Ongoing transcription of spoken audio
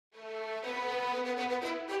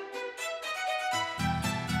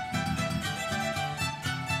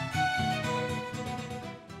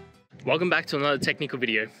Welcome back to another technical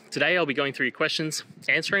video. Today I'll be going through your questions,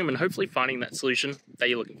 answering them, and hopefully finding that solution that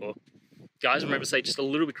you're looking for. Guys, remember to stay just a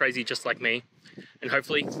little bit crazy just like me, and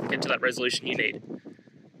hopefully get to that resolution you need.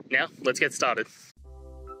 Now, let's get started.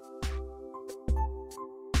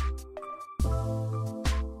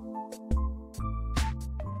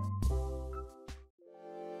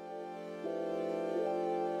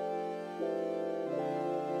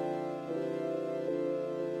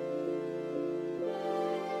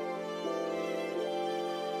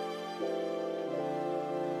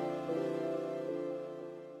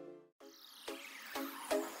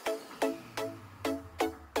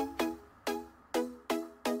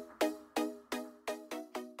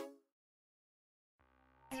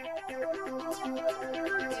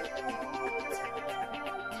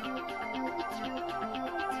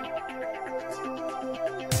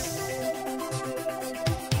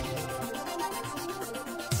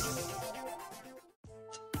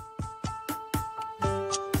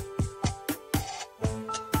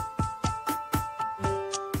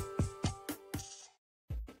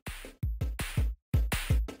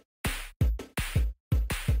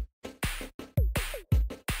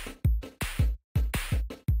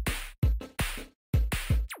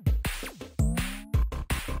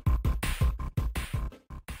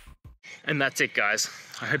 And that's it, guys.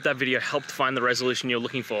 I hope that video helped find the resolution you're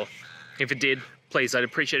looking for. If it did, please, I'd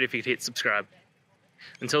appreciate it if you could hit subscribe.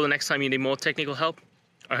 Until the next time you need more technical help,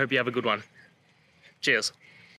 I hope you have a good one. Cheers.